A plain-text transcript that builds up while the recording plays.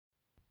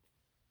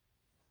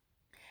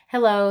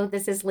Hello,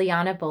 this is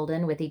Liana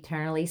Bolden with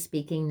Eternally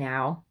Speaking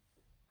Now.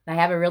 I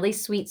have a really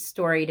sweet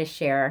story to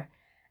share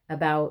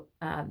about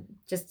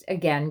just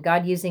again,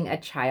 God using a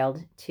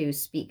child to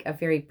speak a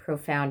very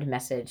profound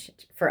message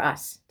for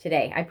us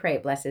today. I pray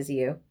it blesses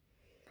you.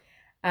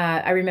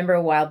 I remember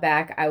a while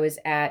back, I was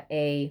at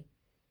a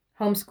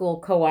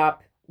homeschool co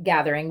op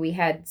gathering. We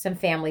had some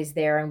families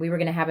there, and we were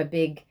going to have a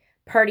big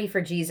party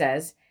for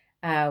Jesus.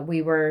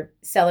 We were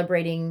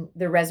celebrating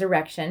the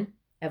resurrection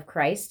of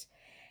Christ.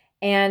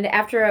 And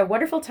after a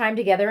wonderful time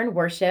together in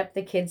worship,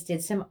 the kids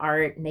did some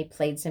art and they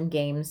played some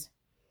games.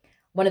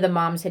 One of the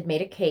moms had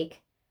made a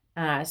cake.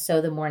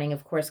 So the morning,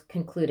 of course,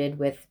 concluded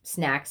with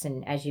snacks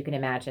and, as you can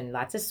imagine,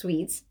 lots of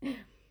sweets.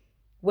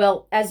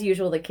 Well, as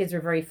usual, the kids were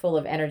very full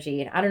of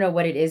energy. And I don't know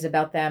what it is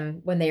about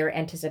them when they are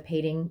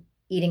anticipating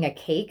eating a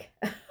cake,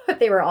 but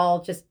they were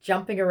all just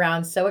jumping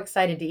around, so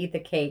excited to eat the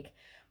cake.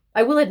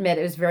 I will admit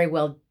it was very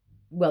well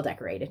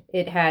decorated.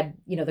 It had,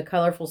 the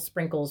colorful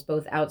sprinkles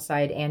both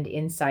outside and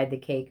inside the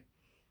cake,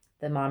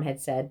 the mom had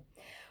said.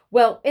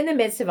 Well, in the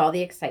midst of all the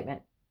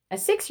excitement, a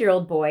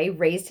 6-year-old boy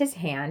raised his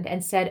hand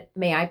and said,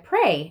 "May I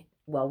pray?"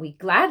 Well, we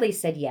gladly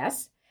said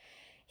yes.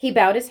 He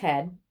bowed his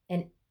head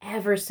and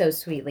ever so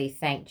sweetly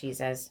thanked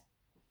Jesus.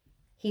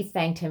 He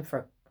thanked him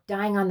for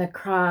dying on the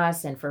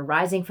cross and for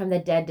rising from the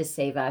dead to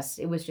save us.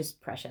 It was just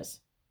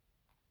precious.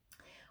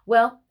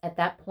 Well, at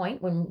that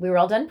point, when we were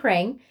all done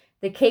praying,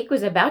 the cake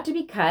was about to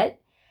be cut,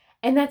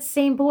 and that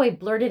same boy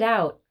blurted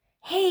out,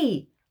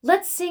 "Hey,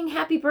 let's sing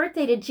happy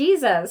birthday to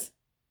Jesus."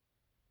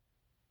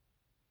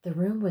 The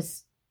room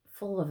was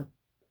full of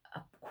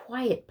a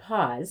quiet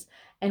pause,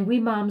 and we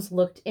moms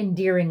looked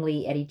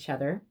endearingly at each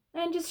other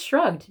and just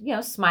shrugged,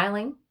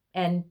 smiling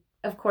and,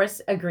 of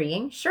course,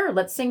 agreeing. Sure,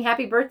 let's sing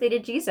happy birthday to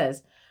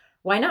Jesus.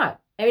 Why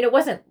not? I mean, it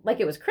wasn't like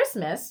it was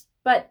Christmas,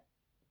 but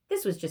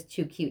this was just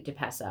too cute to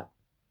pass up.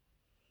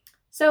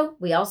 So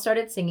we all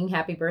started singing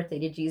happy birthday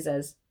to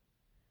Jesus.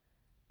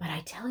 But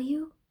I tell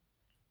you,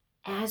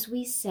 as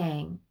we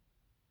sang,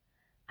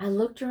 I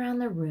looked around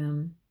the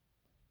room,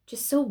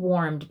 just so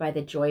warmed by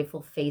the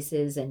joyful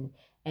faces and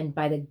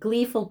by the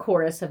gleeful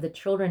chorus of the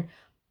children.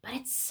 But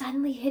it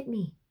suddenly hit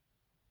me.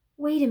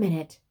 Wait a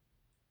minute.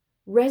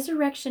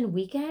 Resurrection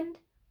weekend?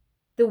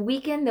 The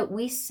weekend that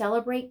we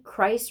celebrate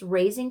Christ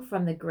rising up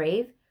from the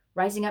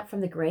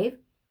grave?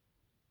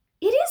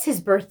 It is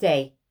his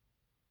birthday.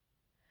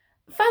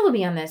 Follow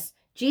me on this.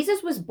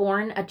 Jesus was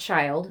born a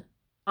child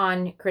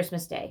on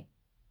Christmas Day.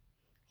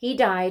 He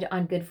died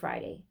on Good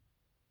Friday.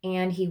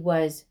 And he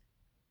was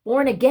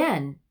born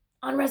again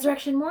on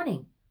resurrection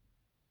morning.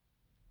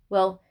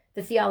 Well,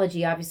 the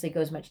theology obviously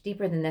goes much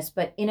deeper than this,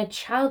 but in a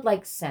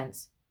childlike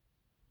sense,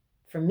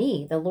 for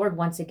me, the Lord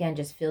once again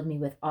just filled me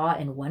with awe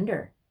and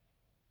wonder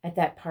at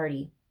that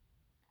party.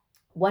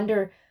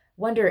 Wonder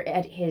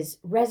at his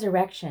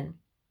resurrection,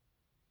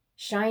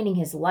 shining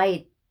his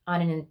light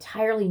on an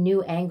entirely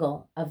new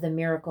angle of the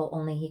miracle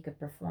only he could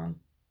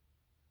perform.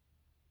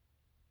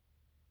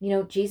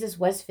 Jesus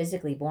was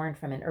physically born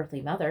from an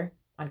earthly mother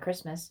on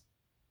Christmas.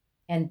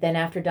 And then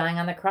after dying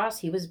on the cross,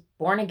 he was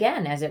born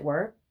again, as it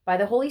were, by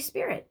the Holy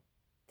Spirit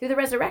through the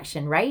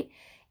resurrection, right?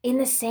 In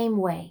the same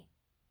way,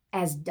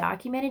 as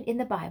documented in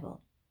the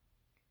Bible,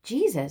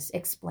 Jesus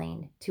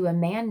explained to a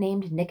man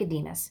named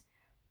Nicodemus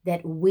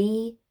that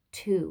we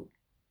too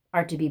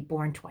are to be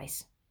born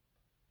twice.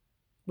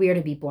 We are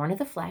to be born of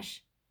the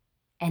flesh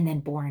and then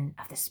born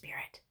of the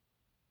Spirit.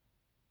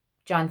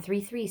 John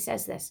 3:3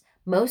 says this,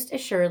 "Most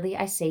assuredly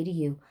I say to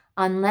you,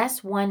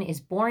 unless one is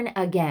born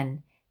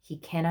again, he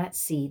cannot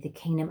see the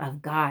kingdom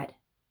of God."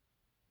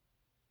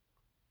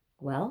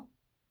 Well,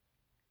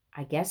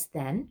 I guess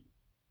then,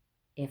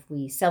 if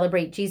we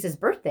celebrate Jesus'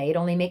 birthday, it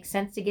only makes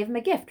sense to give him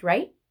a gift,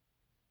 right?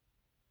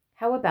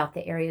 How about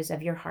the areas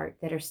of your heart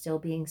that are still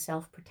being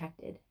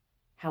self-protected?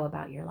 How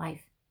about your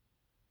life?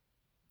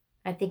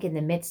 I think in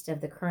the midst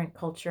of the current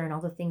culture and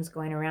all the things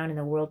going around in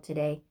the world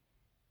today,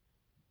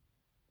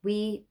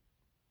 we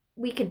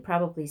can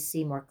probably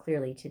see more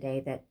clearly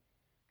today that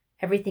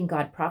everything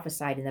God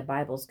prophesied in the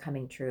Bible is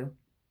coming true.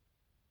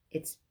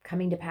 It's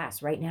coming to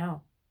pass right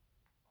now.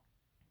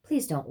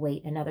 Please don't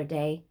wait another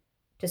day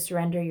to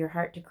surrender your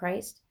heart to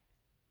Christ.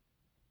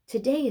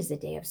 Today is the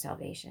day of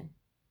salvation.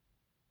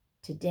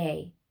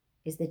 Today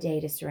is the day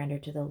to surrender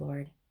to the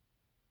Lord.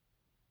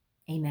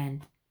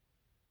 Amen.